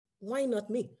why not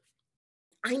me?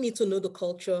 I need to know the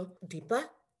culture deeper.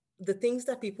 The things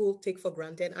that people take for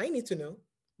granted, I need to know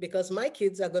because my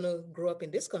kids are going to grow up in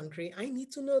this country. I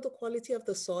need to know the quality of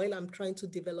the soil I'm trying to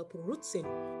develop roots in.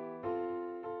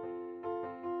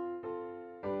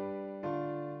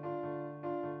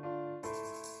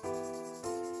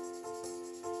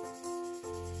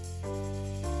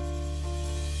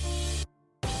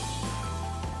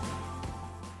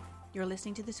 You're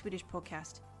listening to the Swedish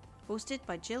podcast, hosted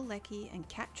by Jill Leckie and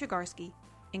Kat Tregarski,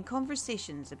 in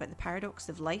conversations about the paradox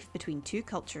of life between two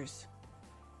cultures.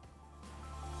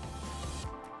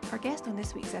 Our guest on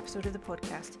this week's episode of the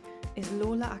podcast is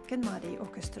Lọlá Ákínmádé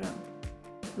Åkerström.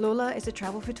 Lola is a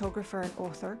travel photographer and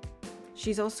author.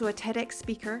 She's also a TEDx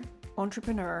speaker,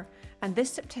 entrepreneur, and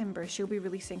this September she'll be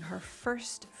releasing her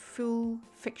first full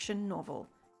fiction novel,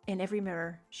 In Every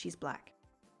Mirror, She's Black.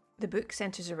 The book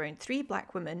centres around 3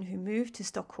 black women who move to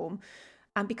Stockholm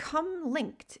and become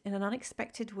linked in an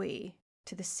unexpected way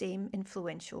to the same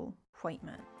influential white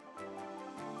man.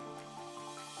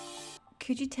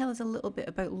 Could you tell us a little bit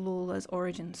about Lola's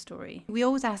origin story? We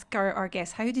always ask our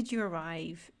guests, how did you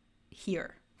arrive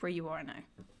here, where you are now?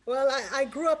 Well, I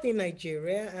grew up in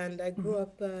Nigeria, and I grew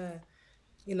up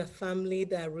in a family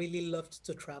that really loved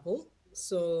to travel.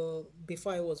 So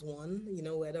before I was 1,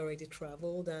 we had already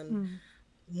traveled, and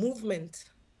movement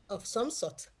of some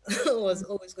sort was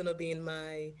always going to be in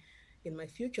my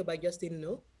future, but I just didn't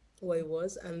know what it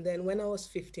was. And then when I was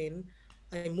 15,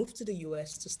 I moved to the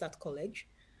US to start college.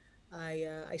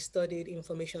 I studied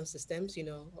information systems,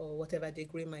 or whatever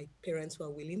degree my parents were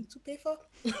willing to pay for,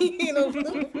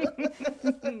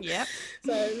 Yeah.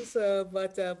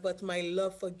 But my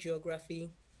love for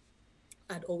geography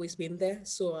had always been there.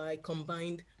 So I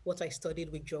combined what I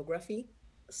studied with geography.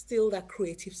 Still, that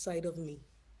creative side of me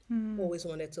always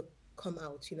wanted to come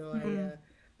out.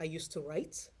 I used to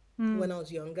write. When I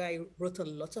was younger, I wrote a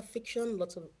lot of fiction,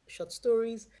 lots of short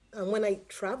stories. And when I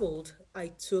traveled,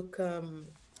 I took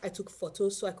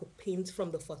photos so I could paint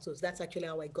from the photos. That's actually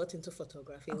how I got into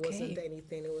photography. It wasn't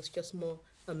anything. It was just more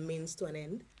a means to an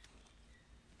end.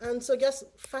 And so just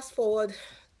fast forward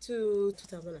to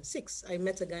 2006, I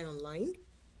met a guy online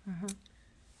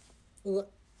who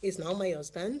is now my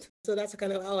husband. So that's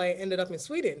kind of how I ended up in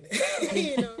Sweden.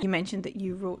 You mentioned that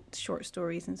you wrote short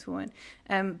stories and so on.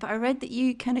 But I read that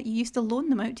you used to loan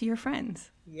them out to your friends.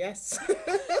 Yes.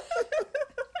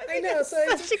 I know. So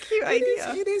such a cute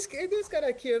idea. It is kind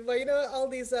of cute. But all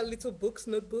these little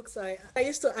notebooks, I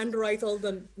used to handwrite all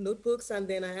the notebooks, and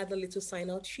then I had a little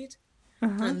sign-out sheet.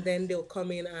 And then they'll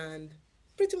come in and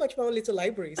pretty much my own little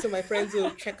library. So my friends will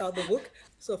check out the book.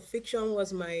 So fiction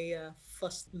was my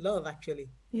first love, actually,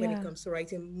 when it comes to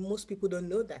writing. Most people don't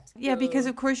know that. Yeah, because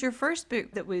of course your first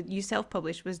book that you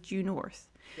self-published was Due North.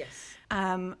 Yes.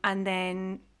 And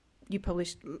then you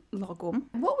published Lagom.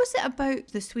 What was it about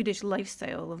the Swedish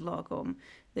lifestyle of Lagom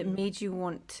that made you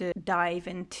want to dive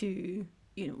into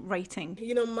writing?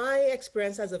 My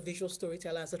experience as a visual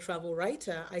storyteller, as a travel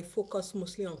writer, I focus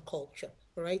mostly on culture,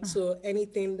 right? So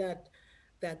anything that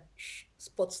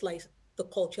spotlights the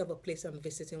culture of a place I'm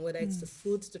visiting, whether it's the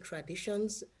foods, the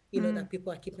traditions, that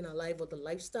people are keeping alive, or the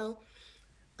lifestyle.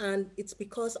 And it's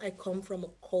because I come from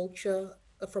a culture,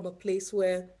 from a place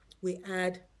where we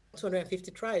had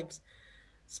 250 tribes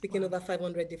speaking over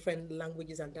 500 different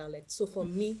languages and dialects. So for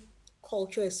me,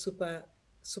 culture is super,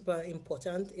 super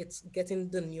important. It's getting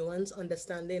the nuance,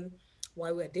 understanding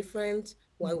why we're different,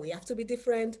 why we have to be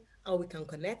different, how we can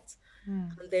connect,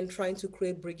 and then trying to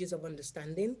create bridges of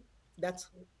understanding. That's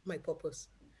my purpose.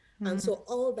 And so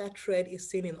all that thread is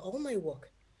seen in all my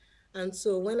work. And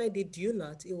so when I did Due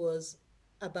North, it was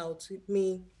about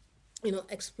me,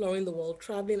 exploring the world,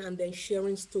 traveling, and then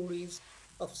sharing stories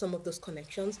of some of those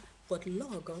connections. But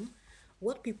Lagom,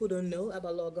 what people don't know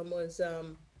about Lagom was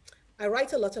I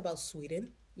write a lot about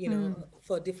Sweden,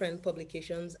 for different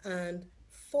publications. And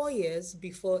 4 years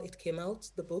before it came out,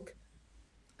 the book,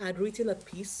 I'd written a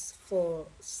piece for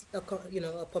a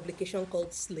publication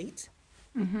called Slate,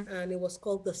 and it was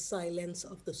called The Silence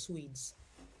of the Swedes.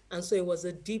 And so it was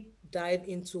a deep dive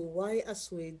into why are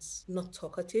Swedes not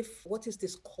talkative? What is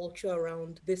this culture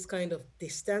around this kind of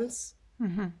distance?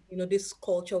 This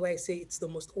culture where I say it's the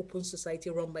most open society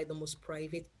run by the most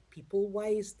private people. Why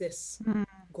is this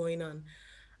going on?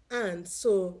 And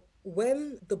so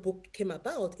when the book came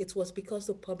about, it was because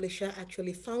the publisher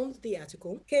actually found the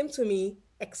article, came to me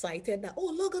excited that,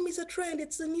 Lagom is a trend,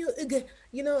 it's a new,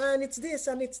 and it's this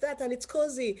and it's that and it's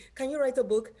cozy. Can you write a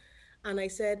book? And I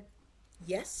said,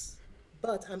 yes,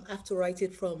 but I have to write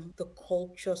it from the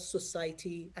culture,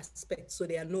 society aspect. So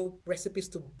there are no recipes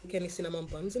to bake any cinnamon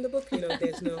buns in the book.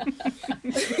 There's no,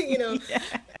 you know, Yeah.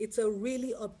 it's a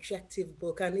really objective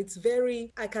book. And it's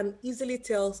very, I can easily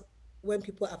tell when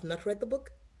people have not read the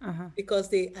book because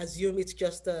they assume it's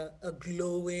just a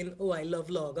glowing, oh, I love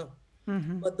log.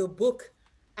 But the book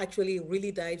actually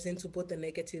really dives into both the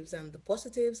negatives and the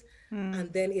positives,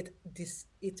 and then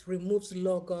it removes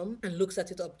logom and looks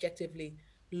at it objectively.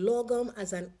 Logom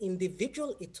as an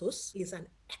individual ethos is an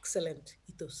excellent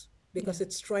ethos Yeah. because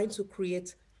it's trying to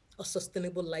create a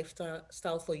sustainable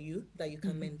lifestyle for you that you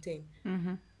can maintain.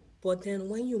 But then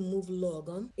when you move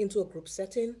logom into a group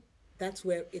setting, that's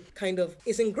where it kind of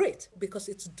isn't great because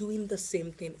it's doing the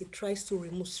same thing. It tries to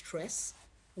remove stress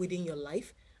within your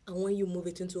life. And when you move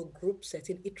it into a group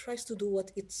setting, it tries to do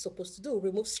what it's supposed to do,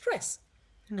 remove stress.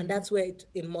 And that's where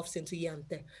it morphs into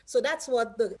Yante. So that's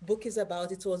what the book is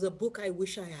about. It was a book I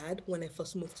wish I had when I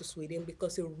first moved to Sweden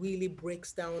because it really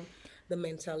breaks down the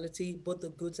mentality, both the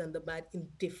goods and the bad, in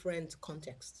different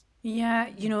contexts. Yeah,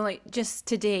 like just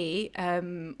today,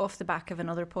 off the back of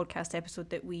another podcast episode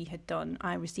that we had done,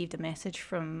 I received a message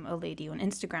from a lady on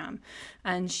Instagram,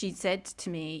 and she said to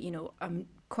me, I'm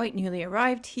quite newly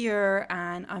arrived here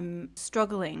and I'm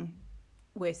struggling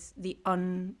with the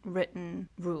unwritten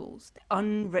rules, the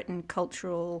unwritten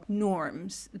cultural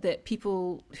norms that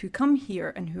people who come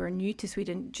here and who are new to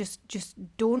Sweden just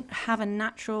don't have a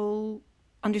natural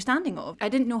understanding of. I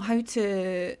didn't know how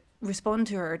to respond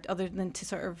to her other than to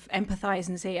sort of empathize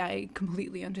and say I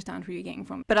completely understand where you're getting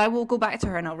from. But I will go back to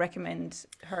her and I'll recommend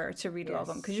her to read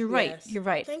Logom because you're right. Yes. You're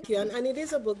right. Thank you. And it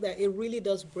is a book that it really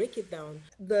does break it down.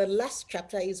 The last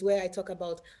chapter is where I talk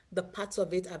about the parts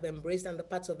of it I've embraced and the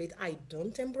parts of it I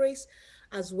don't embrace,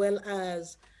 as well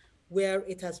as where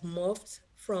it has morphed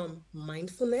from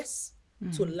mindfulness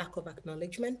to lack of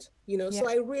acknowledgement. Yeah. So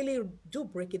I really do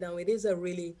break it down. It is a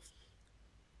really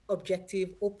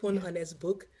objective, open, Yeah. honest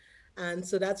book. And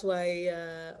so that's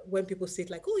why when people say it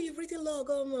like, oh, you've written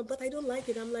logom, but I don't like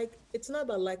it. I'm like, it's not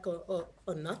about like or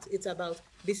not. It's about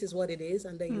this is what it is.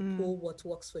 And then you pull what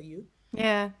works for you.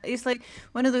 Yeah, it's like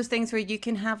one of those things where you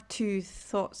can have two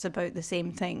thoughts about the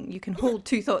same thing. You can hold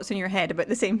two thoughts in your head about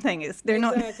the same thing. They're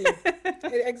Exactly.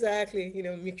 not. Exactly.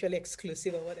 Mutually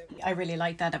exclusive or whatever. I really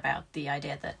like that about the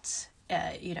idea that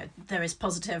there is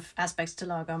positive aspects to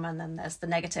lagom, and then there's the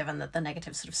negative, and that the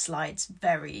negative sort of slides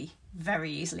very, very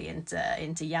easily into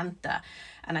janta.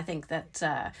 And I think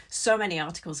that so many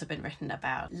articles have been written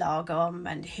about lagom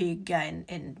and hygge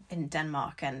in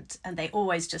Denmark, and they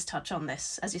always just touch on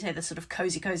this, as you say, the sort of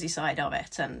cozy side of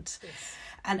it, and Yes.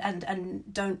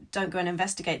 and don't go and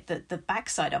investigate the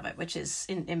backside of it, which is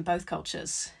in both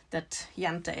cultures that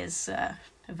janta is a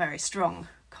very strong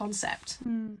concept.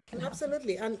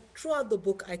 Absolutely. And throughout the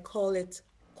book, I call it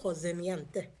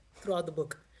coseñante throughout the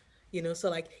book. So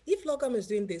like if logom is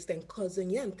doing this, then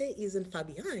coseñante isn't far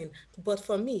behind. But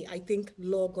for me, I think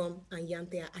logom and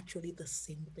yante are actually the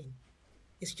same thing.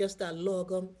 It's just that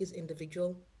logom is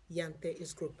individual, yante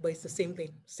is group, but it's the same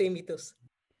thing, same ethos.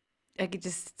 I could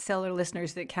just tell our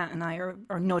listeners that Kat and I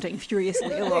are nodding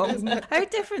furiously along. How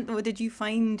different, though, did you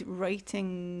find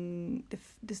writing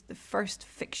the first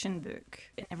fiction book,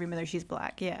 In Every Mother She's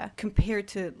Black, compared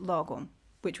to Lagom,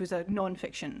 which was a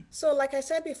non-fiction? So like I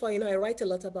said before, I write a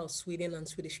lot about Sweden and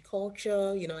Swedish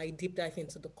culture. I deep dive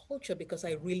into the culture because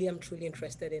I really am truly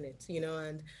interested in it,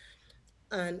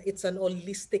 and it's an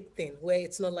holistic thing where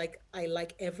it's not like I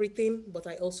like everything, but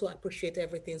I also appreciate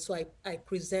everything. So I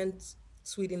present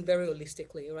Sweden very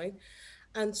holistically, right?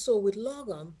 And so with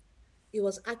Logom, it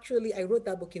was actually, I wrote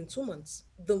that book in 2 months.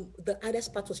 The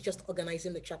hardest part was just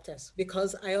organizing the chapters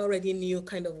because I already knew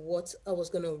kind of what I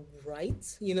was going to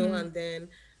write, and then,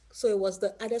 so it was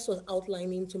the hardest was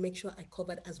outlining to make sure I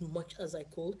covered as much as I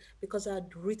could because I had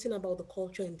written about the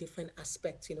culture in different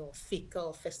aspects, fika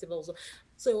or festivals.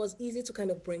 So it was easy to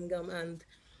kind of bring them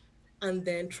and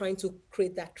then trying to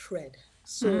create that thread.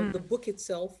 So the book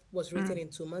itself was written in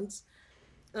 2 months.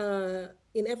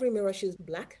 In Every Mirror She's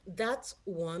Black, that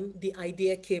one, the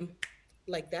idea came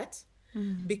like that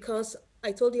because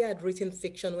I told you I had written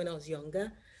fiction when I was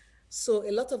younger. So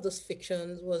a lot of those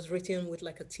fiction was written with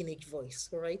like a teenage voice,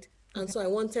 right? And so I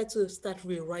wanted to start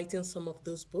rewriting some of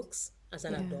those books as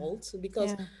an adult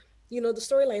because, the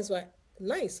storylines were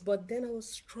nice, but then I was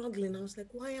struggling. I was like,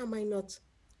 why am I not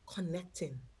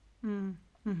connecting?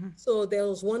 So there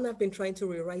was one I've been trying to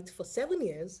rewrite for 7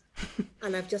 years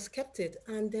and I've just kept it.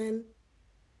 And then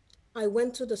I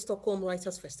went to the Stockholm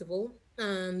Writers Festival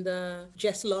and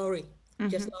Jess Lowry,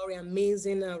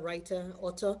 amazing writer,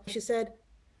 author. She said,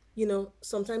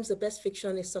 sometimes the best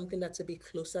fiction is something that's a bit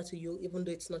closer to you, even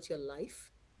though it's not your life.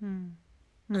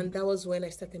 And that was when I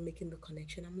started making the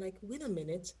connection. I'm like, wait a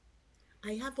minute.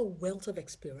 I have a wealth of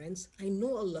experience. I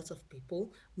know a lot of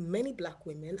people, many Black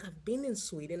women. I've been in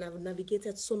Sweden. I've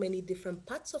navigated so many different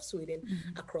parts of Sweden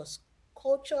across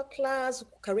culture, class,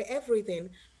 career, everything.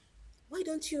 Why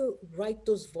don't you write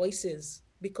those voices?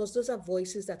 Because those are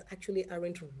voices that actually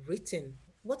aren't written.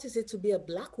 What is it to be a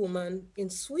Black woman in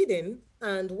Sweden?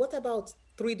 And what about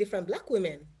three different Black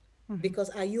women? Because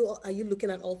are you looking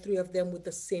at all three of them with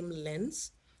the same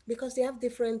lens? Because they have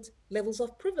different levels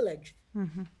of privilege.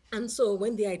 And so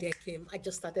when the idea came, I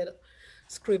just started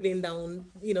scribbling down,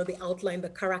 the outline, the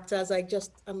characters.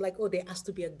 I'm like, oh, there has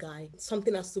to be a guy.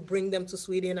 Something has to bring them to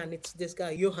Sweden, and it's this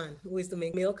guy, Johan, who is the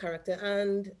main male character.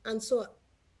 And so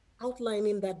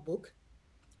outlining that book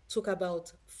took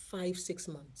about 5-6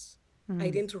 months. I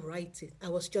didn't write it. I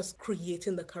was just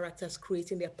creating the characters,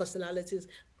 creating their personalities,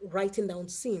 writing down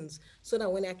scenes, so that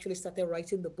when I actually started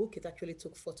writing the book, it actually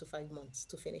took 4 to 5 months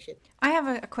to finish it. I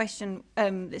have a question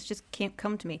that's just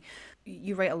come to me.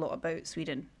 You write a lot about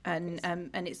Sweden, and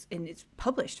it's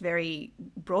published very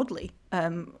broadly,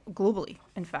 globally,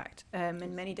 in fact,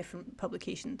 in many different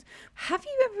publications. Have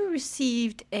you ever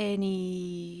received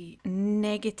any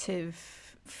negative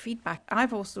feedback?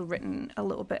 I've also written a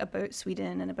little bit about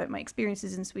Sweden and about my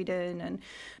experiences in Sweden, and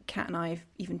Kat and I have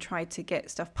even tried to get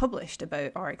stuff published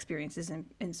about our experiences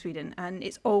in Sweden, and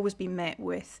it's always been met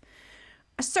with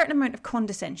a certain amount of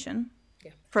condescension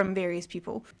from various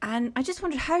people. And I just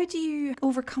wondered, how do you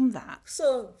overcome that?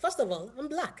 So first of all, I'm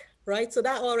Black, right? So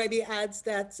that already adds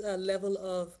that level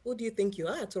of, who do you think you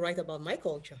are to write about my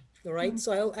culture, right?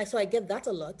 So I get that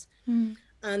a lot.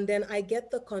 And then I get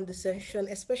the condescension,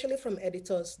 especially from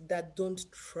editors that don't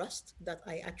trust that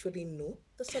I actually know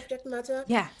the subject matter.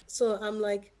 Yeah. So I'm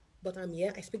like, but I'm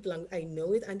here, I speak the language, I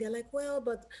know it. And they're like, well,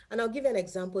 and I'll give you an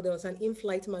example. There was an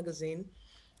in-flight magazine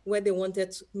where they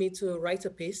wanted me to write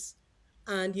a piece.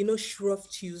 And Shrove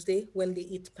Tuesday, when they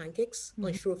eat pancakes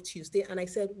on Shrove Tuesday. And I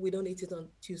said, we don't eat it on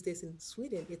Tuesdays in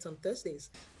Sweden, it's on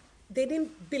Thursdays. They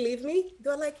didn't believe me. They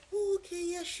were like, oh,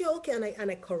 okay, yeah, sure, okay. And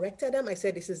I corrected them. I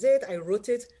said, this is it. I wrote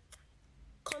it.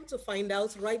 Come to find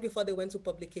out, right before they went to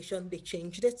publication, they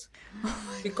changed it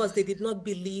because they did not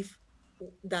believe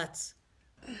that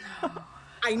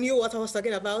I knew what I was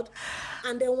talking about.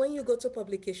 And then when you go to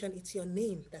publication, it's your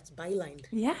name that's bylined.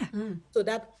 Yeah. So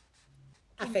that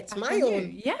affects my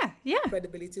own yeah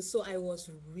credibility. So I was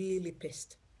really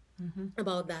pissed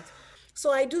about that.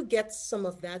 So I do get some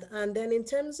of that. And then in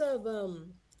terms of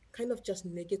kind of just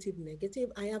negative,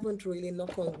 I haven't really,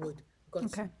 knock on wood,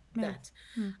 got that.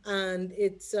 And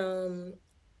it's,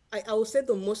 I would say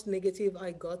the most negative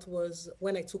I got was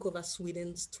when I took over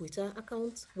Sweden's Twitter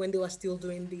account, when they were still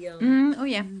doing the,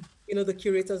 the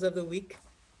curators of the week.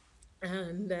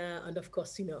 And of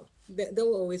course, there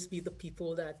will always be the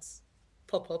people that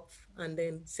pop up and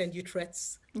then send you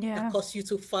threats that cause you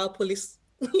to file police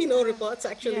reports,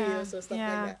 actually, so stuff like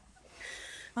that.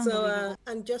 So,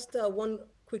 and just one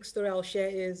quick story I'll share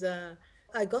is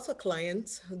I got a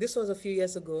client, this was a few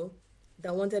years ago,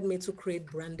 that wanted me to create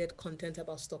branded content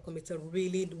about Stockholm. It's a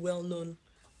really well-known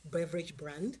beverage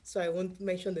brand, so I won't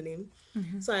mention the name.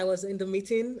 So I was in the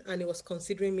meeting and he was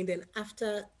considering me. Then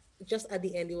after, just at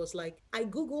the end, he was like, I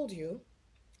Googled you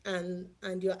and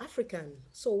you're African.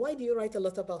 So why do you write a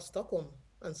lot about Stockholm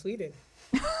and Sweden?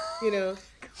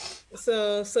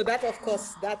 So that, of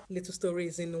course, that little story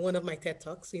is in one of my TED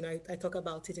Talks. I talk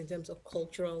about it in terms of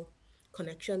cultural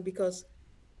connection, because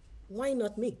why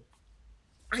not me?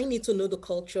 I need to know the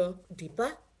culture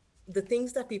deeper. The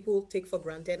things that people take for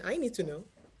granted, I need to know,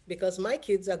 because my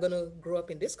kids are going to grow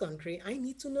up in this country. I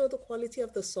need to know the quality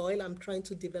of the soil I'm trying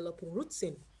to develop roots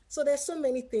in. So there's so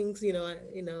many things,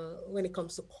 when it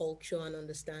comes to culture and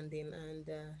understanding, and,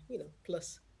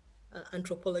 plus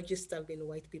anthropologists have been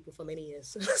white people for many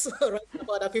years. So right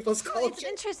about other people's culture. It's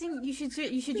interesting. You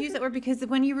should use that word, because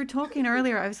when you were talking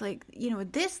earlier, I was like,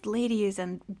 this lady is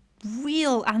a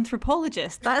real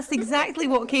anthropologist. That's exactly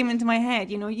what came into my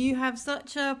head. You have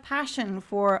such a passion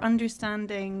for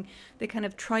understanding the kind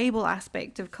of tribal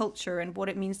aspect of culture and what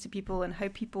it means to people and how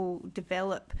people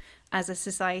develop as a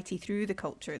society through the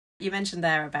culture. You mentioned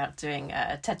there about doing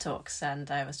TED Talks, and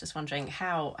I was just wondering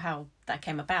how that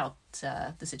came about,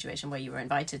 the situation where you were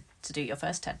invited to do your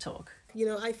first TED Talk.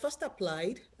 I first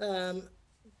applied,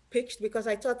 pitched, because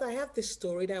I thought I have this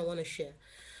story that I want to share.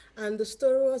 And the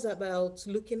story was about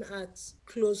looking at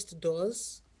closed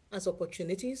doors as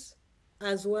opportunities,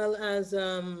 as well as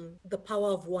the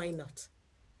power of why not.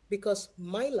 Because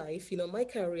my life, my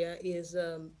career is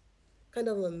kind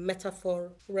of a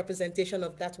metaphor representation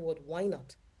of that word, why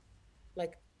not?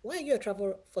 Like, why are you a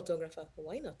travel photographer?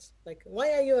 Why not? Like,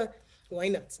 why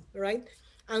not? Right?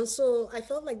 And so I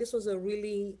felt like this was a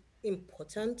really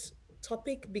important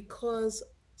topic because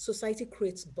society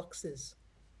creates boxes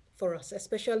for us,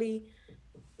 especially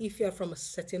if you're from a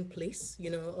certain place,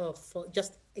 or for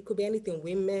just, it could be anything,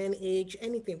 women, age,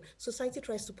 anything. Society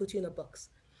tries to put you in a box.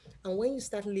 And when you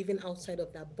start living outside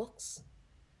of that box,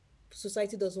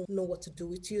 society doesn't know what to do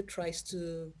with you, tries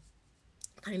to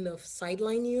kind of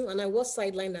sideline you. And I was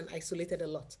sidelined and isolated a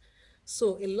lot.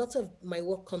 So a lot of my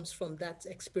work comes from that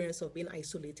experience of being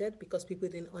isolated because people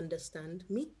didn't understand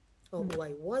me or who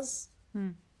I was,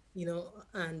 and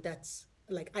that's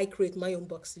like I create my own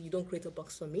box. You don't create a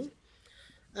box for me.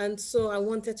 And so I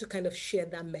wanted to kind of share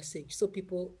that message so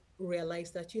people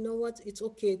realize that, you know what, it's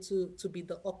okay to be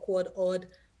the awkward, odd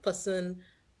person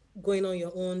going on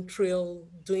your own trail,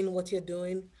 doing what you're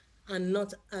doing, and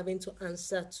not having to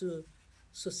answer to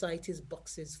society's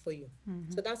boxes for you.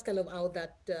 So that's kind of how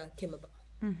that came about.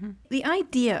 The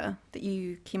idea that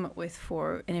you came up with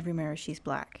for In Every Mirror She's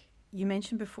Black, you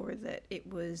mentioned before that it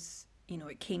was,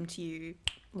 it came to you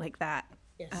like that.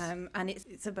 Yes. And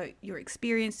it's about your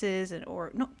experiences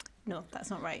no, that's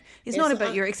not right. It's Yes, not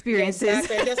about your experiences. Yeah,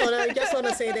 exactly. I just want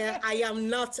to say that I am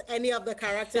not any of the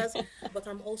characters, but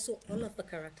I'm also all of the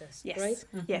characters, Yes. right?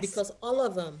 Yes. Because all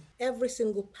of them, every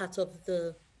single part of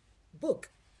the book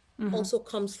also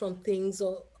comes from things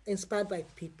or inspired by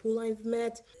people I've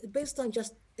met, based on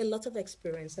just a lot of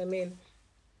experience. I mean,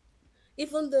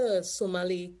 even the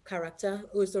Somali character,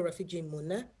 who is the refugee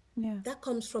Muna, that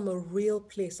comes from a real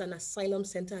place, an asylum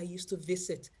center I used to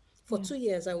visit. For 2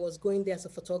 years, I was going there as a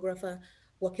photographer,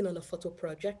 working on a photo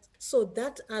project. So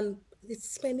that, and it's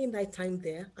spending that time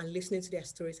there and listening to their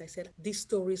stories, I said, these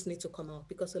stories need to come out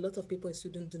because a lot of people in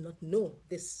Sweden do not know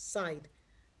this side.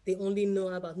 They only know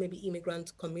about maybe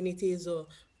immigrant communities or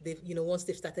they've, once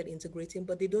they've started integrating,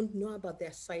 but they don't know about the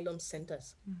asylum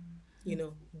centers,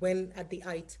 when at the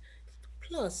height.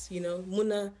 Plus,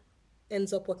 Muna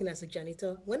ends up working as a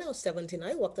janitor. When I was 17,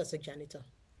 I worked as a janitor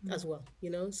as well,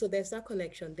 So there's that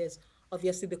connection. There's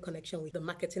obviously the connection with the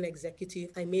marketing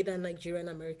executive. I made a Nigerian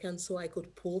American so I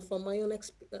could pull from my own,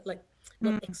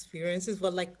 not experiences,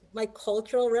 but like my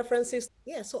cultural references.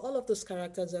 Yeah, so all of those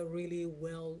characters are really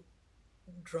well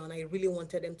drawn. I really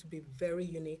wanted them to be very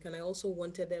unique. And I also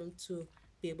wanted them to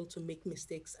be able to make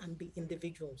mistakes and be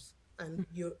individuals and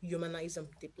humanize them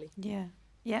deeply. Yeah.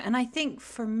 Yeah. And I think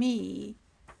for me,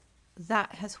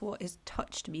 that has what has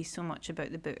touched me so much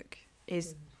about the book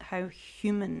is how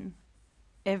human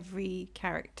every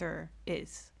character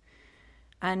is.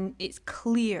 And it's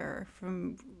clear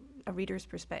from a reader's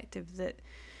perspective that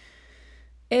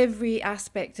every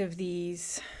aspect of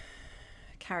these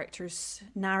characters'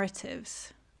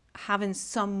 narratives have in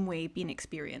some way been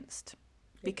experienced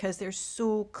because they're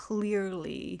so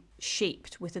clearly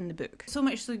shaped within the book. So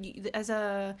much so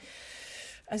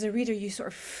as a reader, you sort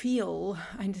of feel,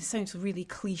 and it sounds really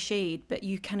cliched, but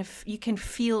you can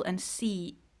feel and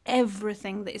see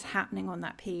everything that is happening on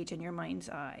that page in your mind's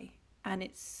eye. And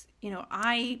it's,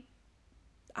 I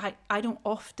don't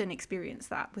often experience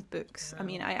that with books. Wow. I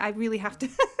mean, I really have to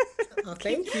oh,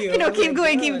 thank you. Keep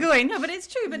going. No, but it's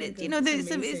true. But it's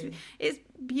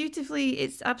beautifully,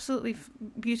 it's absolutely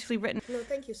beautifully written. No,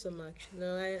 thank you so much.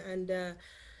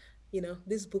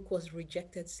 This book was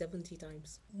rejected 70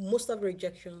 times. Most of the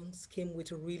rejections came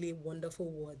with really wonderful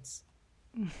words.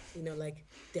 Like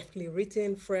deftly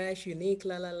written, fresh, unique,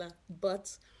 la la la.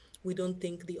 But we don't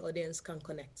think the audience can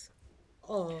connect.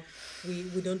 Or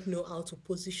we don't know how to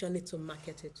position it to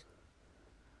market it.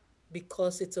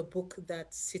 Because it's a book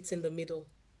that sits in the middle.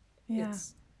 Yeah.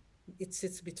 It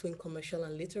sits between commercial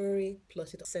and literary,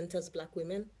 plus it centers Black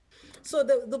women. So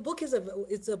the book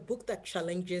it's a book that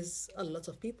challenges a lot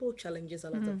of people, challenges a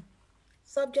lot of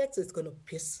subjects. It's going to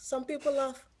piss some people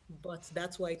off, but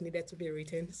that's why it needed to be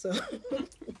written. So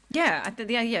I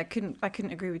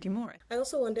couldn't agree with you more. I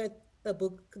also wanted a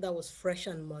book that was fresh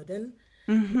and modern.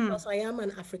 Because I am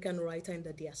an African writer in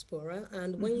the diaspora,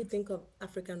 and when you think of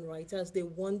African writers,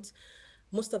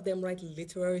 most of them write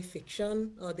literary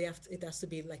fiction, or it has to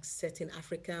be like set in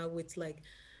Africa with like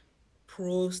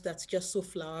prose that's just so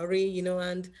flowery,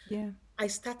 and I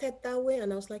started that way,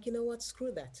 and I was like, you know what,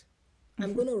 screw that.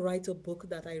 I'm going to write a book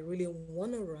that I really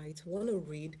want to write, want to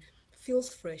read, feels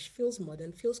fresh, feels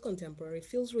modern, feels contemporary,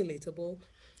 feels relatable,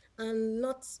 and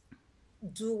not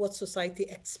do what society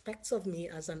expects of me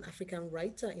as an African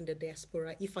writer in the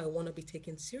diaspora if I want to be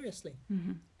taken seriously.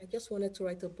 I just wanted to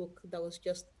write a book that was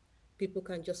just people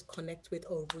can just connect with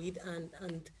or read, and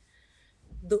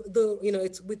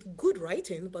it's with good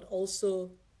writing, but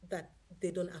also that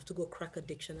they don't have to go crack a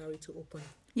dictionary to open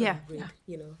Yeah. and read,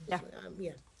 you know.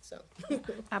 Yeah. So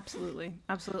Absolutely.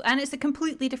 And it's a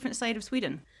completely different side of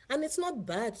Sweden. and it's not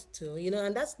bad too, you know,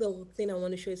 and that's the thing I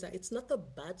want to show is that it's not the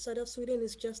bad side of Sweden,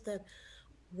 it's just that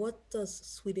what does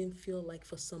Sweden feel like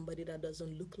for somebody that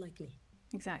doesn't look like me?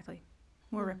 Exactly.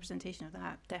 More representation of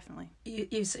that, definitely.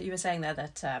 You were saying there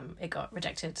that it got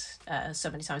rejected so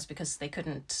many times because they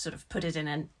couldn't sort of put it in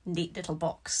a neat little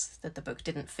box, that the book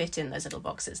didn't fit in those little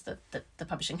boxes that the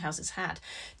publishing houses had.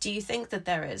 Do you think that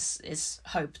there is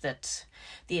hope that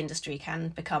the industry can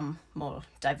become more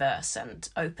diverse and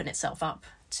open itself up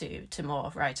to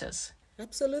more writers?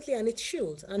 Absolutely, and it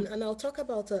should. And I'll talk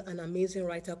about an amazing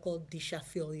writer called Disha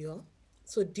Filio.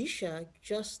 So Disha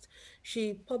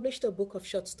she published a book of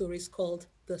short stories called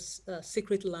The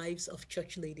Secret Lives of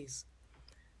Church Ladies.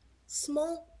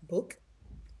 Small book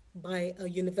by a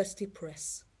university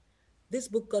press. This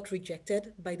book got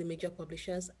rejected by the major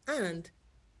publishers, and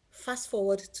fast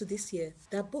forward to this year,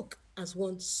 that book has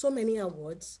won so many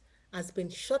awards, has been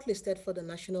shortlisted for the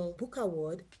National Book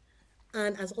Award,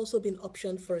 and has also been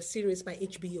optioned for a series by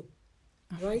HBO,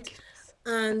 right?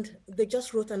 And they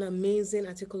just wrote an amazing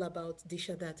article about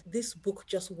Disha that this book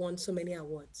just won so many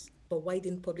awards, but why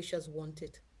didn't publishers want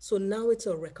it? So now it's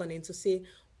a reckoning to say,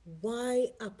 why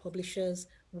are publishers,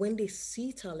 when they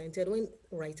see talented, when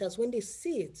writers, when they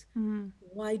see it,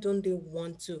 why don't they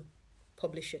want to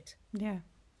publish it? Yeah.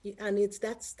 And it's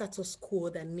that status quo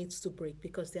that needs to break,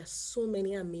 because there are so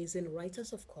many amazing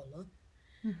writers of color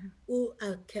who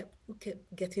kept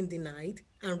getting denied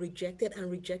and rejected.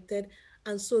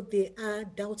 And so they are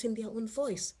doubting their own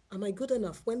voice. Am I good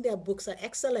enough? When their books are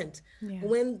excellent,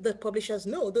 when the publishers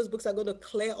know those books are going to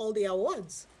clear all the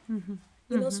awards.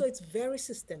 You know, so it's very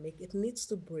systemic. It needs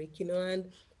to break, you know,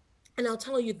 and I'll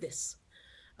tell you this.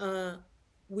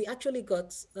 We actually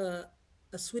got a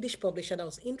Swedish publisher that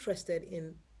was interested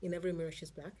in Every Mirror She's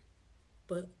Black.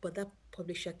 But that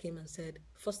publisher came and said,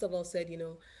 first of all, you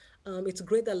know, it's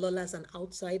great that Lola's an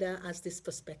outsider, has this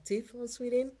perspective on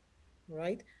Sweden,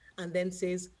 right? And then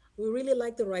says, we really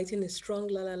like the writing, is strong,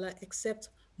 except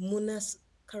Muna's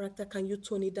character, can you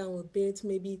tone it down a bit?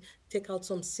 Maybe take out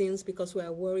some scenes, because we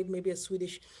are worried maybe a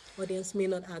Swedish audience may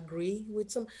not agree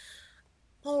with some.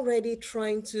 Already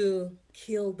trying to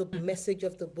kill the message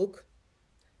of the book.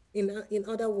 In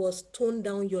other words, tone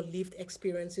down your lived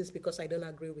experiences because I don't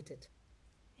agree with it.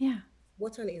 Yeah.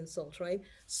 What an insult, right?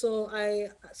 So I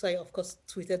of course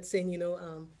tweeted saying, you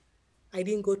know, I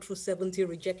didn't go through 70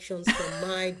 rejections for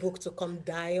my book to come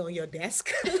die on your desk.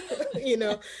 You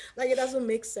know, like, it doesn't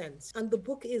make sense. And the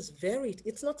book is varied.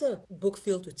 It's not a book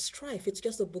filled with strife. It's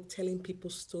just a book telling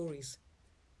people's stories.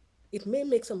 It may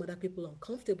make some other people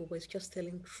uncomfortable, but it's just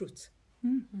telling truth.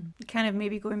 Kind of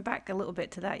maybe going back a little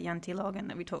bit to that Jantelogen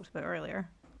that we talked about earlier.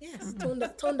 Yes,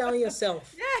 tone down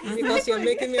yourself. Because you're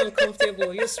making me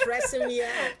uncomfortable. You're stressing me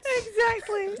out.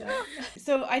 Exactly.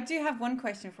 So I do have one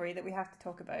question for you that we have to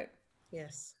talk about.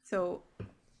 Yes. So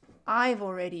I've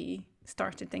already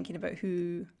started thinking about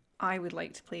who I would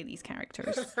like to play these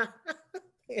characters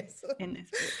Yes. in this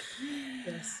book.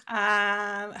 Yes.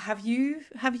 Have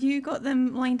you got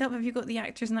them lined up? Have you got the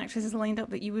actors and actresses lined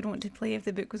up that you would want to play if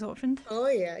the book was optioned? Oh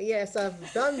yeah, yes,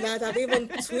 I've done that. I've even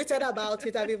tweeted about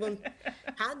it. I've even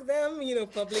tagged them, you know,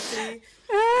 publicly.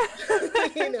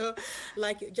 You know,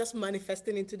 like just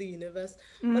manifesting into the universe.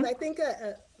 But I think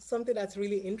something that's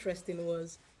really interesting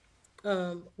was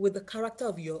with the character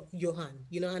of Johan,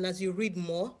 you know, and as you read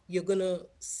more, you're gonna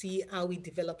see how he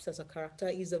develops as a character.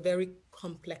 He's a very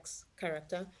complex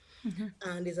character,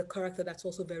 and he's a character that's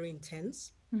also very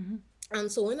intense.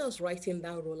 And so when I was writing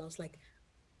that role, I was like,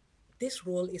 this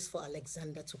role is for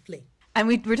Alexander to play. And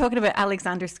we're talking about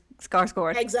Alexander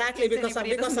Skarsgård. Exactly, because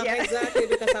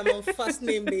I'm on first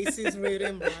name basis with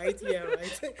him, right? Yeah,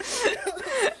 right.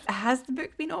 Has the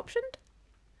book been optioned?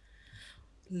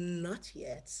 Not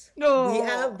yet. No. We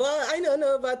have, but I don't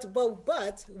know,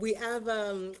 but we have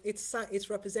it's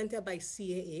represented by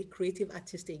CAA, Creative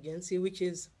Artist Agency, which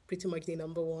is pretty much the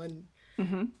number one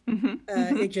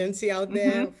agency out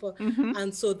there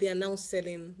and so they're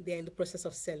in the process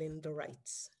of selling the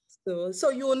rights. So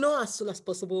you will know as soon as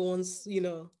possible once, you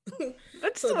know.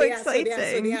 That's so exciting.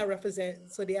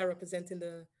 So they are representing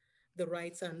the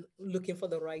rights and looking for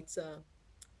the rights.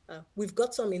 We've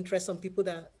got some interest, some people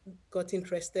that got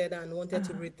interested and wanted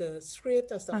to read the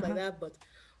script and stuff like that, but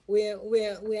we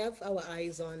have our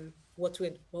eyes on what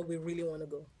we really want to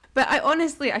go. But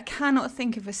I cannot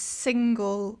think of a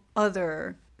single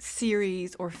other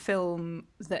series or film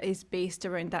that is based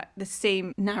around the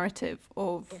same narrative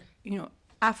of, you know,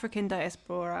 African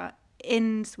diaspora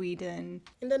in Sweden?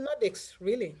 In the Nordics,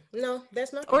 really? No,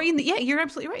 there's nothing. Or you're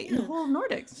absolutely right. In the whole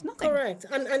Nordics, nothing. Correct.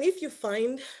 And if you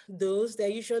find those, they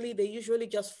usually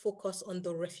just focus on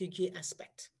the refugee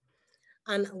aspect.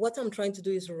 And what I'm trying to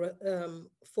do is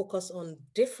focus on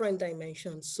different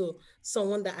dimensions. So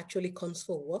someone that actually comes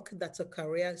for work, that's a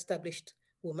career established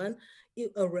woman,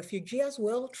 a refugee as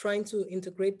well, trying to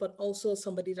integrate, but also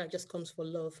somebody that just comes for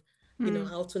love,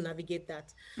 how to navigate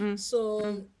that.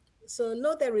 So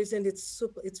no, there isn't.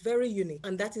 It's very unique.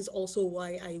 And that is also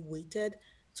why I waited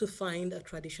to find a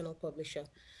traditional publisher,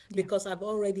 because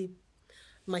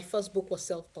my first book was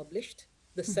self-published.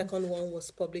 The second one was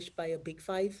published by a big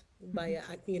five,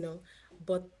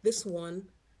 but this one,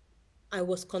 I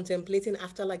was contemplating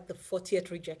after like the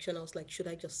 40th rejection. I was like, should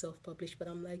I just self-publish? But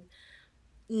I'm like,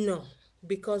 no,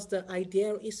 because the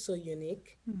idea is so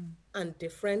unique and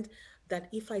different that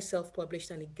if I self-published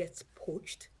and it gets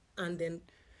poached and then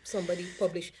somebody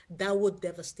published, that would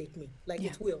devastate me.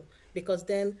 It will, because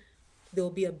then there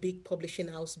will be a big publishing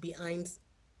house behind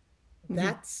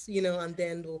that, and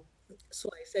then so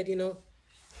I said,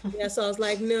 so I was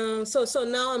like, no. So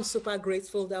now I'm super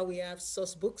grateful that we have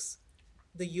Source Books,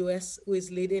 the US, who is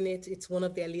leading it. It's one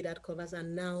of their lead ad covers,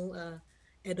 and now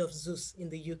Head of Zeus in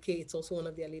the UK, it's also one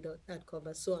of their lead ad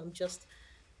covers. So I'm just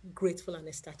grateful and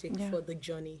ecstatic for the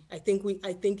journey. I think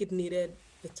it needed,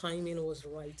 the timing was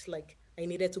right. Like I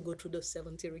needed to go through those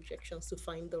 70 rejections to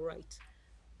find the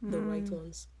right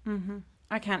ones.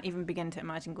 I can't even begin to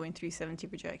imagine going through 70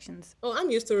 rejections. Oh, I'm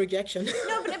used to rejection.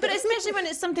 No, but especially when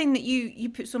it's something that you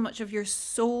put so much of your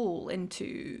soul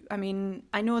into. I mean,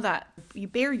 I know that you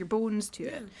bare your bones to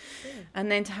it. Yeah.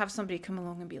 And then to have somebody come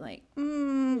along and be like,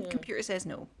 computer says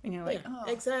no. And you're like, oh.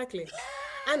 Exactly.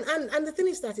 And the thing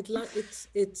is that it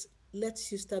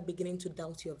lets you start beginning to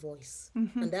doubt your voice.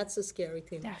 And that's a scary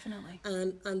thing. Definitely.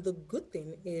 And the good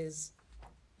thing is,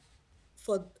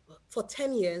 for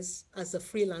 10 years as a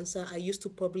freelancer, I used to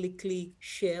publicly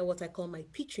share what I call my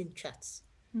pitching chats,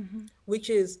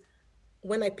 which is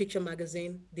when I pitch a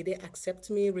magazine, did they accept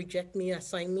me, reject me,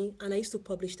 assign me? And I used to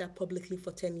publish that publicly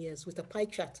for 10 years with a pie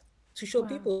chart to show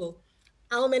people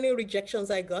how many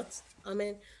rejections I got. I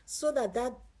mean, so that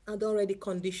had already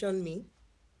conditioned me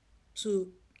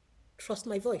to trust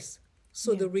my voice.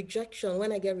 So the rejection,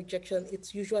 when I get rejection,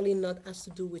 it's usually not has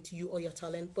to do with you or your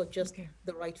talent, but just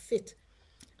the right fit.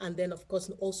 And then, of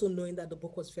course, also knowing that the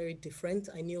book was very different,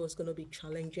 I knew it was going to be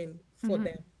challenging for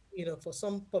them, for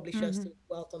some publishers to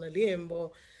go out on a limb,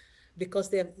 or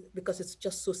because it's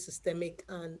just so systemic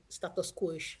and status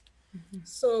quo-ish.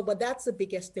 So, but that's the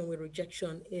biggest thing with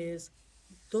rejection is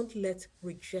don't let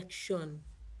rejection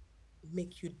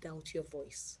make you doubt your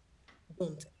voice.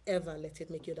 Don't ever let it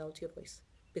make you doubt your voice,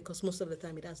 because most of the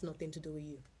time it has nothing to do with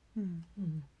you.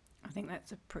 I think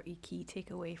that's a pretty key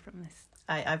takeaway from this.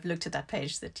 I've looked at that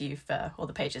page that you've, or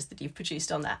the pages that you've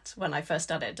produced on that when I first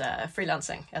started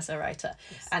freelancing as a writer,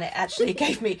 and it actually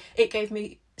gave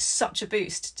me such a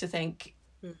boost to think,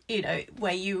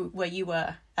 where you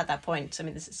were at that point. I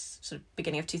mean, this is sort of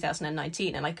beginning of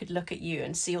 2019, and I could look at you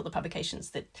and see all the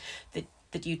publications that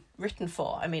you'd written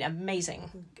for. I mean,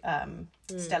 amazing,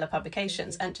 stellar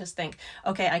publications, and just think,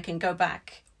 okay, I can go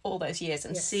back all those years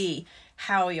and see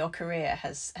how your career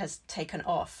has taken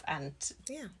off, and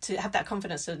to have that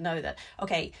confidence to know that,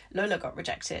 okay, Lola got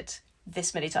rejected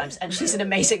this many times and she's an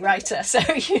amazing writer. So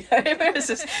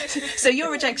so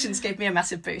your rejections gave me a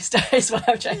massive boost is what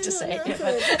I'm trying to say.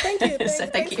 Thank you.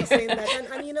 Thank you for saying that.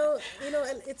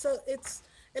 And it's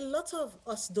a lot of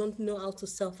us don't know how to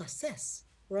self-assess,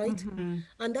 right?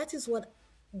 And that is what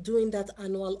doing that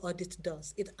annual audit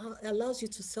does. It allows you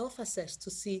to self-assess,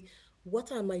 to see,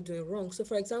 what am I doing wrong? So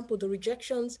for example, the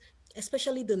rejections,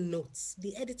 especially the notes,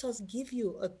 the editors give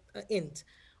you a hint.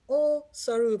 Oh,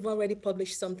 sorry, we've already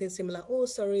published something similar. Oh,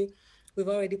 sorry, we've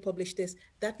already published this.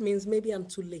 That means maybe I'm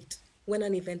too late. When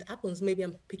an event happens, maybe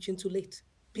I'm pitching too late.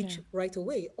 Pitch right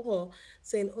away. Or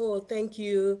saying, oh, thank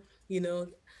you,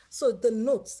 So the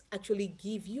notes actually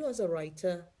give you as a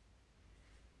writer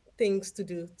things to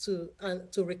do to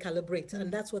recalibrate.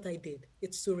 And that's what I did.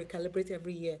 It's to recalibrate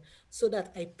every year so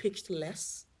that I pitched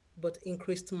less, but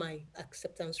increased my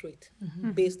acceptance rate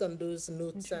based on those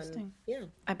notes. And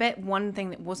I bet one thing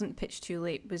that wasn't pitched too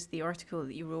late was the article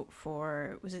that you wrote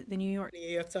for, was it the New York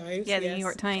Times? Yeah, the New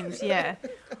York Times, yeah.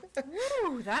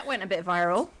 Woo, that went a bit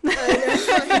viral.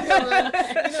 I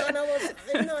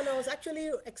know, and I was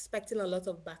actually expecting a lot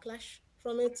of backlash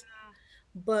from it,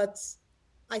 but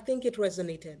I think it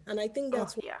resonated. And I think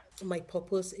that's what my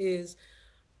purpose is,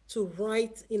 to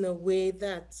write in a way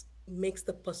that makes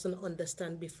the person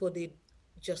understand before they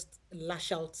just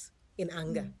lash out in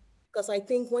anger. Because I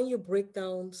think when you break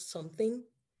down something,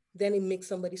 then it makes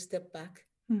somebody step back.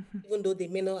 Even though they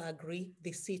may not agree,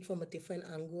 they see it from a different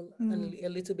angle and a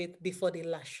little bit before they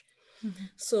lash.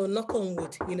 So knock on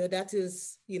wood, that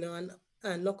is, and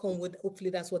knock on wood, hopefully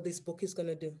that's what this book is going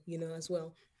to do, as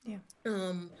well. Yeah.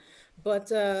 But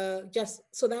just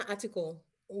so that article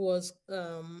was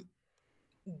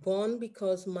born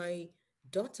because my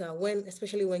daughter,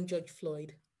 especially when George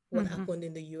Floyd, what happened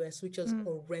in the US, which was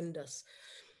horrendous.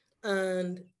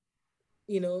 And,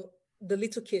 the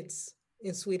little kids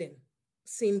in Sweden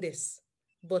seeing this,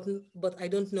 but I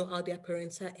don't know how their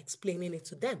parents are explaining it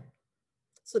to them.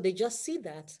 So they just see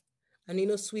that.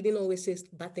 And, Sweden always says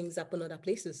bad things happen other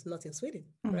places, not in Sweden,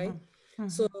 right?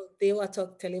 So they were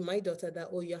telling my daughter that,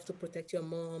 oh, you have to protect your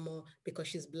mom or because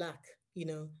she's black,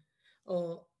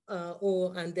 or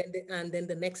and then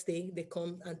the next day they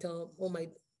come and tell,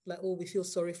 oh, we feel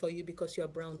sorry for you because you're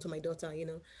brown, to my daughter,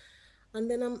 And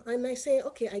then I say,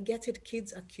 okay, I get it.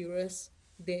 Kids are curious.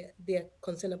 They're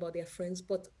concerned about their friends,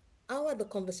 but how are the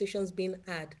conversations being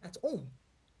had at home?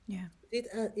 Yeah.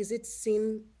 Is it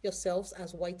seeing yourselves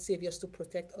as white saviors to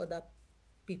protect other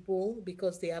people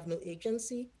because they have no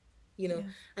agency?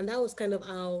 And that was kind of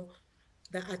how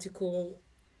the article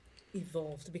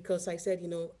evolved, because I said,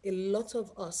 a lot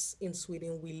of us in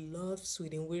Sweden, we love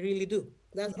Sweden. We really do.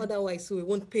 That's otherwise we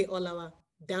won't pay all our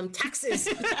damn taxes.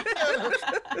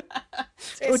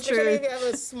 Especially if you have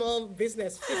a small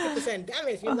business, 50%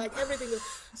 damage, you're like everything.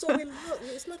 So we love,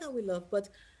 it's not that we love, but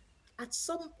at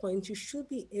some point you should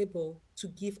be able to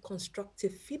give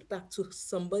constructive feedback to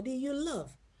somebody you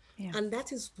love. Yeah. And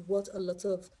that is what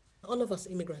all of us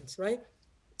immigrants, right,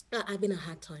 are having a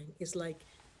hard time. It's like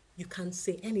you can't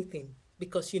say anything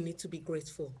because you need to be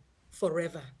grateful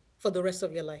forever, for the rest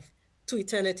of your life, to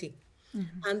eternity.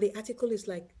 And the article is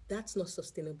like, that's not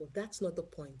sustainable. That's not the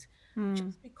point.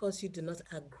 Just because you do not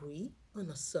agree on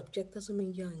a subject doesn't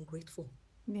mean you're ungrateful.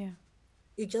 Yeah.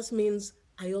 It just means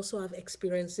I also have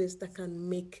experiences that can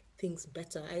make things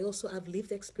better. I also have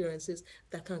lived experiences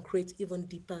that can create even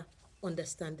deeper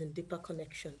understanding, deeper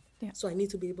connection. Yeah. So I need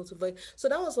to be able to voice. So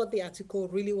that was what the article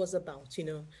really was about,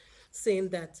 saying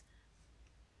that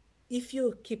if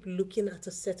you keep looking at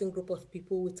a certain group of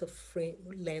people with a frame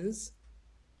lens,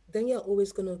 then you're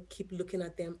always going to keep looking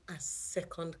at them as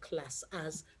second class,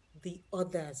 as the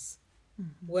others,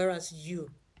 whereas you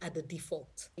are the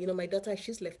default. My daughter,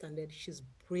 she's left-handed. She's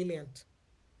brilliant,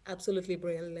 absolutely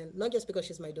brilliant. Not just because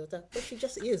she's my daughter, but she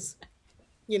just is,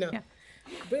 Yeah.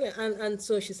 brilliant. And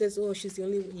so she says, oh, she's the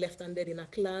only left-handed in her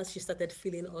class. She started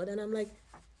feeling odd. And I'm like,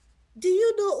 do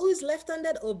you know who is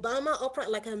left-handed? Obama, Oprah,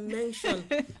 like I mentioned,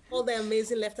 all the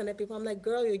amazing left-handed people. I'm like,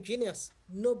 girl, you're a genius.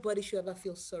 Nobody should ever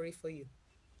feel sorry for you.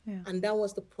 Yeah. And that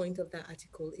was the point of that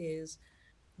article, is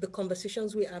the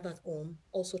conversations we have at home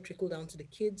also trickle down to the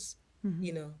kids, And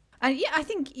yeah, I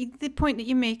think the point that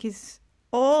you make is,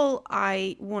 all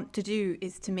I want to do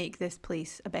is to make this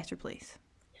place a better place.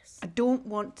 Yes. I don't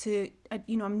want to,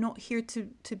 I'm not here to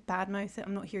badmouth it.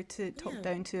 I'm not here to talk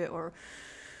down to it or,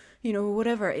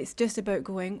 whatever. It's just about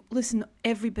going, listen,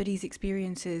 everybody's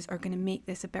experiences are going to make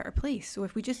this a better place. So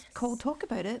if we just talk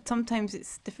about it, sometimes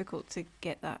it's difficult to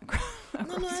get that across.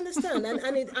 No, I understand.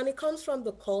 And it comes from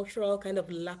the cultural kind of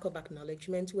lack of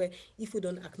acknowledgement, where if we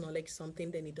don't acknowledge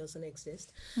something, then it doesn't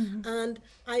exist. And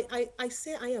I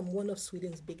say I am one of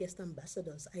Sweden's biggest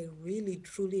ambassadors. I really,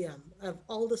 truly am.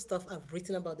 All the stuff I've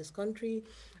written about this country,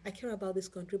 I care about this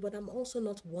country, but I'm also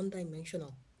not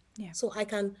one-dimensional. Yeah. So I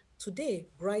can today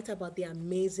write about the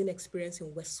amazing experience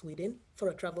in West Sweden for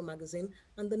a travel magazine,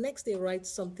 and the next day write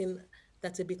something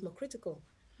that's a bit more critical.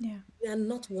 Yeah. We are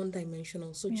not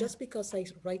one-dimensional. So just because I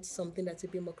write something that's a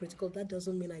bit more critical, that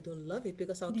doesn't mean I don't love it,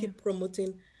 because I'll keep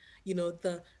promoting,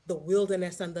 the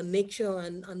wilderness and the nature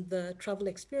and the travel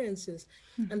experiences.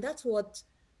 And that's what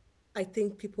I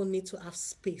think people need to have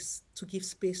space, to give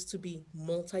space to be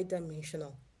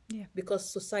multi-dimensional. Yeah. Because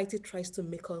society tries to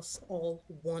make us all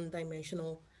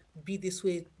one-dimensional, be this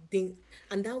way.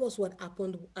 And that was what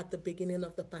happened at the beginning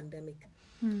of the pandemic,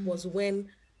 was when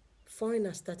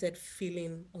foreigners started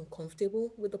feeling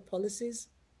uncomfortable with the policies.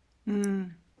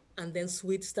 And then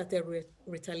Swedes started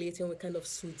retaliating with kind of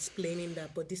Swedes-plaining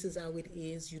that, but this is how it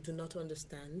is, you do not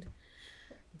understand.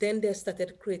 Then they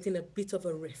started creating a bit of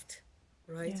a rift,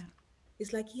 right? Yeah.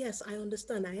 It's like, yes, I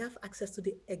understand. I have access to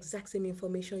the exact same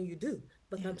information you do,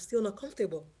 but I'm still not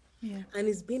comfortable. Yeah. And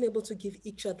it's being able to give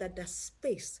each other that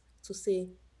space to say,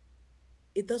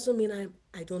 it doesn't mean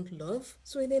I don't love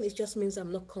Sweden. It just means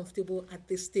I'm not comfortable at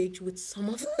this stage with some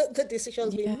of the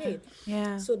decisions being made.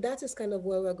 Yeah. So that is kind of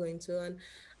where we're going to.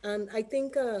 And I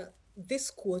think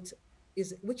this quote,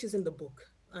 which is in the book,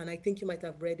 and I think you might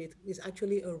have read it, is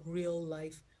actually a real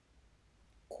life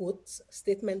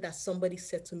statement that somebody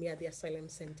said to me at the asylum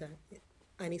center.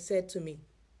 And he said to me,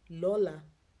 Lola,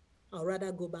 I'd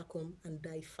rather go back home and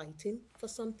die fighting for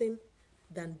something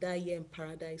than die here in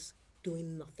paradise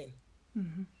doing nothing.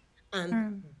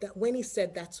 And that when he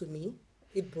said that to me,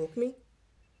 it broke me.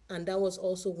 And that was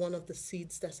also one of the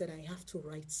seeds that said, I have to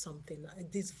write something.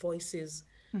 These voices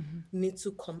need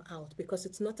to come out, because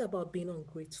it's not about being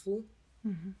ungrateful.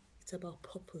 It's about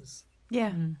purpose.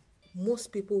 Yeah.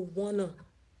 Most people want to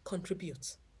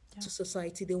contribute to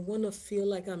society. They want to feel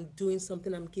like I'm doing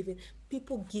something, I'm giving.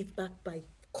 People give back by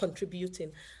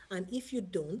contributing. And if you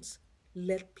don't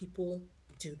let people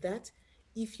do that,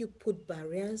 if you put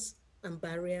barriers and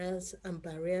barriers and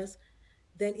barriers,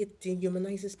 then it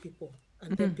dehumanizes people.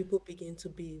 And then people begin to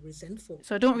be resentful.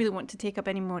 So I don't really want to take up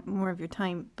any more of your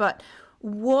time, but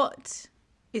what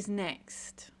is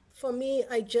next? For me,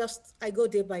 I go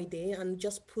day by day and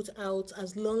just put out,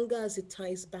 as long as it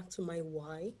ties back to my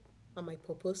why and my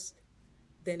purpose,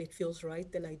 then it feels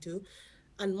right, then I do.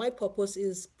 And my purpose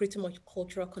is pretty much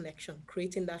cultural connection,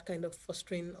 creating that kind of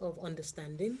fostering of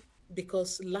understanding,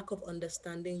 because lack of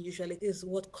understanding usually is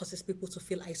what causes people to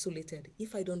feel isolated.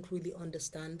 If I don't really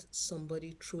understand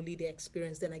somebody, truly their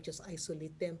experience, then I just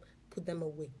isolate them, put them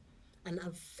away. And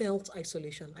I've felt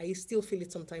isolation. I still feel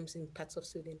it sometimes in parts of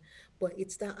Sweden, but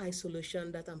it's that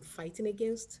isolation that I'm fighting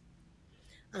against,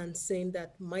 and saying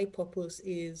that my purpose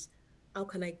is, how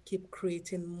can I keep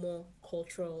creating more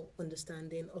cultural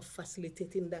understanding, of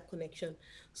facilitating that connection?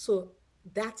 So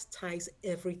that ties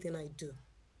everything I do.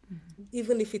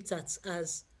 Even if it's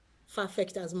as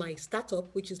far-fetched as my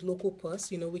startup, which is Local Pulse,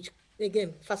 which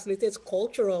again facilitates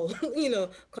cultural,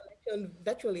 connection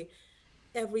virtually.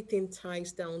 Everything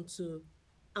ties down to,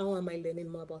 how am I learning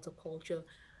more about a culture?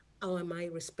 How am I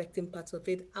respecting parts of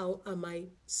it? How am I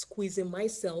squeezing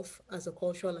myself as a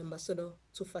cultural ambassador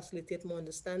to facilitate more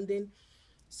understanding?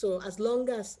 So as long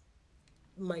as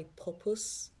my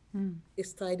purpose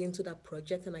is tied into that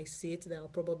project and I see it, then I'll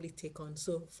probably take on.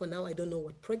 So for now, I don't know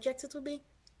what project it will be,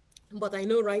 but I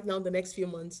know right now, the next few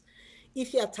months,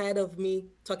 if you're tired of me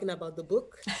talking about the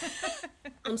book,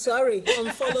 I'm sorry,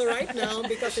 unfollow right now,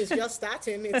 because it's just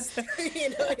starting.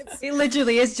 It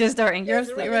literally is just starting. You're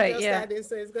absolutely right. Yeah. Starting,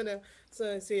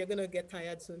 so you're gonna get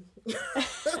tired soon.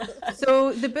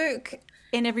 So the book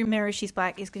In Every Mirror She's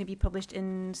Black is going to be published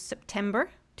in September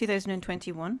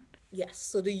 2021. Yes.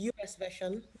 So the US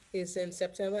version is in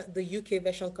September. The UK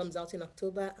version comes out in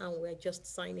October, and we're just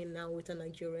signing now with a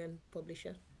Nigerian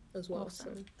publisher as well.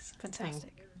 Awesome. So.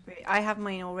 Fantastic. Great. I have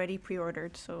mine already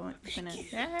pre-ordered, so it's gonna.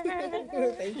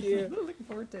 Thank you. Looking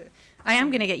forward to it. I am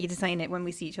gonna get you to sign it when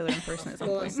we see each other in person at some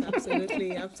point. Of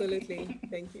course, absolutely.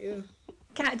 Thank you.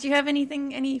 Kat, do you have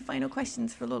any final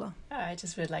questions for Lola? I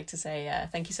just would like to say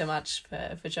thank you so much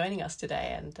for joining us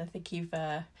today, and I think you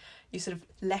sort of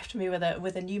left me with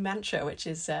a new mantra, which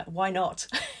is why not?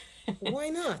 Why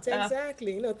not?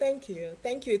 Exactly. No, thank you.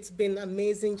 It's been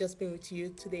amazing just being with you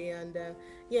today, and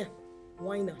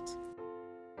why not?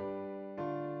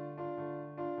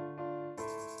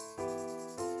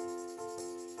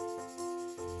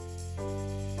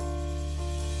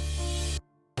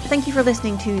 Thank you for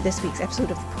listening to this week's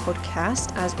episode of the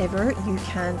podcast. As ever, you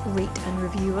can rate and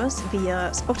review us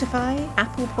via Spotify,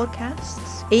 Apple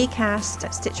Podcasts,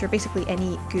 Acast, Stitcher, basically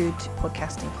any good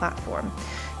podcasting platform.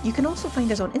 You can also find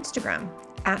us on Instagram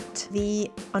at _Swede_ish,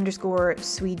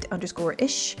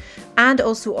 and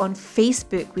also on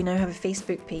Facebook. We now have a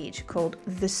Facebook page called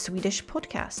The Swedish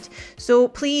Podcast. So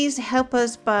please help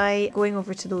us by going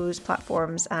over to those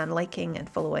platforms and liking and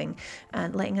following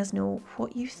and letting us know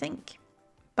what you think.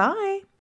 Bye.